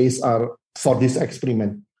apartment space are for this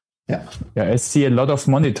experiment. Yeah, I see a lot of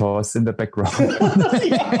monitors in the background.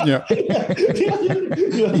 You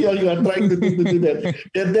are trying to do that.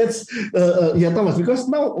 That's Thomas. Because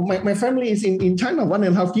now my family is in China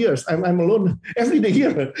 1.5 years. I'm alone every day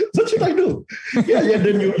here. What should I do?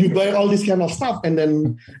 Then you buy all this kind of stuff and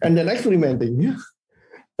then experimenting. Yeah.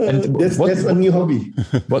 And that's a new hobby.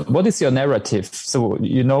 What is your narrative? So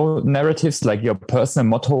narratives like your personal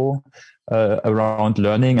motto around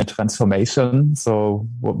learning and transformation. So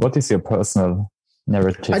what is your personal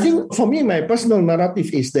narrative? I think for me, my personal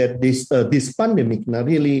narrative is that this pandemic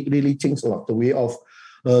really changed a lot. The way of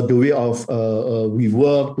we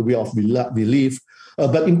work, the way of we live.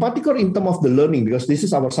 But in particular, in terms of the learning, because this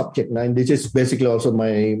is our subject now, and this is basically also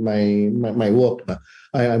my work.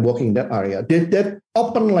 I'm working in that area. That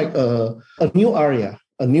open like a new area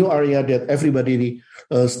that everybody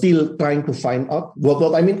still trying to find out. What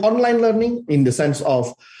I mean, online learning in the sense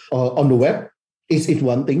of on the web is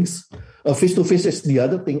one thing. Face-to-face is the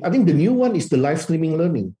other thing. I think the new one is the live streaming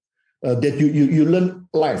learning, that you learn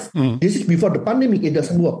live. This is before the pandemic, it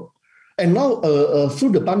doesn't work. And now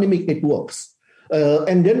through the pandemic, it works.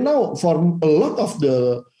 And then now for a lot of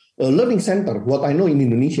the learning center, what I know in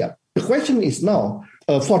Indonesia, the question is now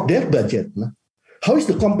for their budget, how is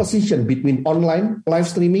the composition between online, live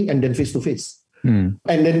streaming, and then face-to-face? And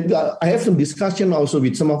then I have some discussion also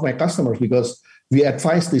with some of my customers because we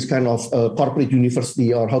advise this kind of corporate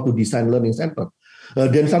university or how to design learning center.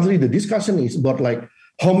 Then suddenly the discussion is about like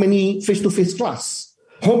how many face-to-face class,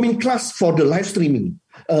 how many class for the live streaming,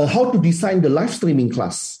 how to design the live streaming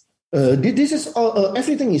class. This is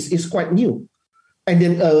everything is quite new, and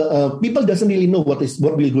then people doesn't really know what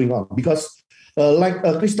will going on because like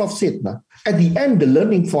Christoph said, at the end the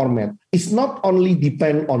learning format is not only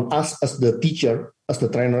depend on us as the teacher, as the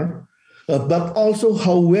trainer, but also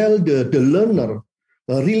how well the learner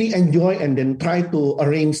really enjoy and then try to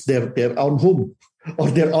arrange their own home or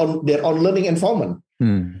their own learning environment.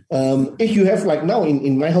 If you have like now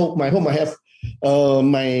in my home I have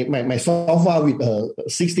my sofa with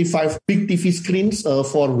 65 big TV screens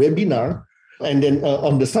for webinar, and then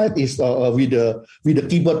on the side is with the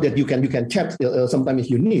keyboard that you can chat sometimes if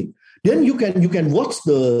you need. Then you can watch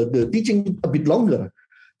the teaching a bit longer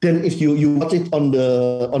than if you watch it on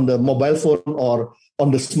the mobile phone or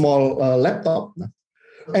on the small laptop.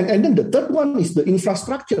 And then the third one is the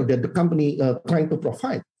infrastructure that the company trying to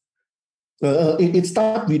provide. It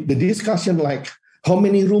starts with the discussion like how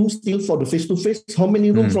many rooms still for the face-to-face, how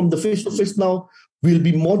many rooms from the face-to-face now will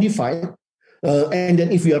be modified. And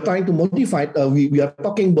then if we are trying to modify it, we are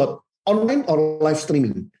talking about online or live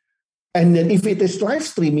streaming. And then if it is live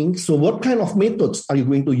streaming, so what kind of methods are you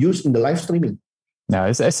going to use in the live streaming? Yeah,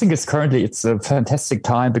 I think it's a fantastic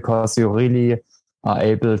time because you really are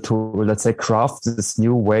able to, let's say, craft this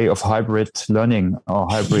new way of hybrid learning or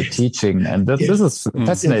hybrid teaching. And this is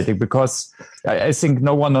fascinating because I think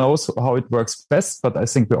no one knows how it works best, but I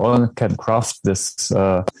think we all can craft this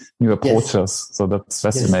new approaches. Yes. So that's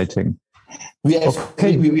fascinating. Yes.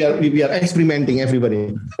 We are experimenting,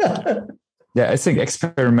 everybody. Yeah, I think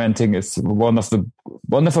experimenting is one of the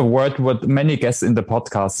word what many guests in the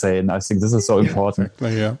podcast say, and I think this is so important.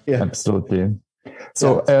 Exactly, yeah. Absolutely.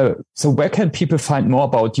 So, so where can people find more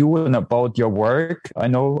about you and about your work? I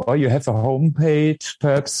know, you have a homepage,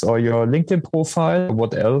 perhaps, or your LinkedIn profile.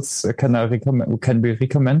 What else can we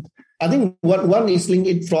recommend? I think one is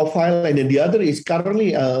LinkedIn profile, and then the other is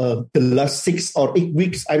currently the last 6 or 8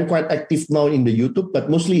 weeks. I'm quite active now in the YouTube, but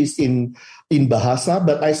mostly it's in Bahasa.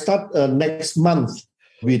 But I start next month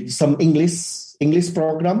with some English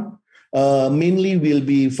program. Mainly will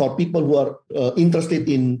be for people who are interested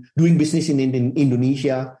in doing business in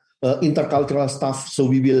Indonesia, intercultural stuff. So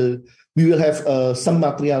we will have some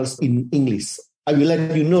materials in English. I will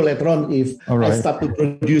let you know later on if I start to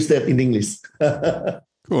produce that in English.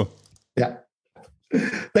 Cool. Yeah.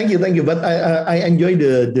 Thank you. But I enjoy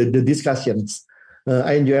the discussions.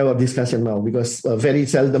 I enjoy our discussion now because very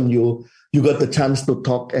seldom you got the chance to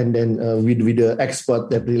talk and then with the expert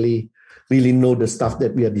that really know the stuff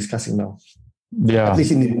that we are discussing now. Yeah. At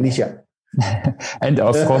least in Indonesia. And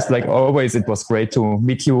of course, like always, it was great to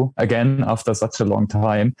meet you again after such a long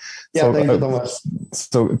time. Yeah, so, thank you, Thomas.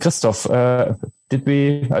 So, Christoph, I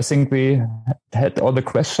think we had all the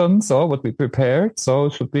questions or what we prepared. So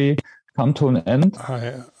should we come to an end?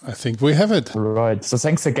 I think we have it. Right. So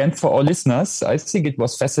thanks again for all listeners. I think it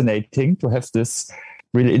was fascinating to have this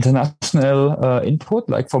really international input,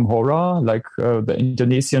 like from Hora, like the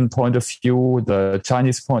Indonesian point of view, the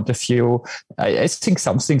Chinese point of view. I think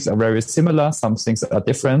some things are very similar, some things are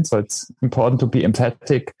different. So it's important to be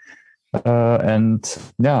empathic. So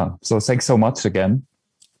thanks so much again.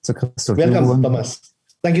 So Christoph, welcome, Thomas.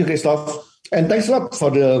 Thank you, Christoph. And thanks a lot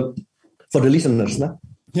for the listeners. No?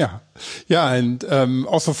 Yeah. And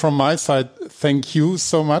also from my side, thank you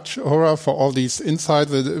so much, Hora, for all these insights.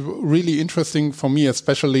 Really interesting for me,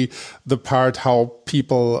 especially the part how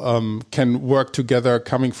people can work together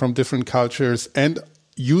coming from different cultures and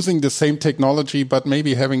using the same technology, but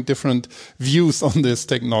maybe having different views on this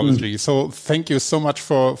technology. So thank you so much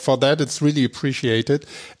for that. It's really appreciated.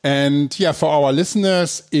 And for our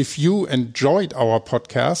listeners, if you enjoyed our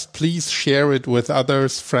podcast, please share it with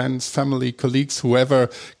others, friends, family, colleagues, whoever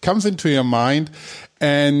comes into your mind.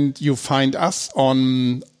 And you find us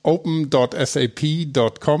on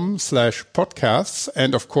open.sap.com/podcasts.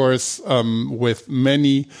 And of course, with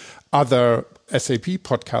many other SAP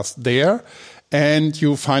podcasts there. And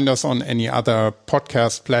you find us on any other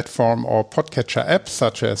podcast platform or podcatcher app,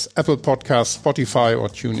 such as Apple Podcasts, Spotify, or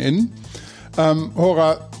TuneIn.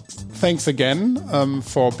 Hora, thanks again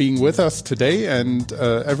for being with us today. And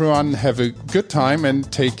everyone have a good time and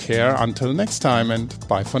take care until next time. And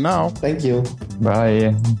bye for now. Thank you.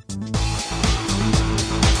 Bye.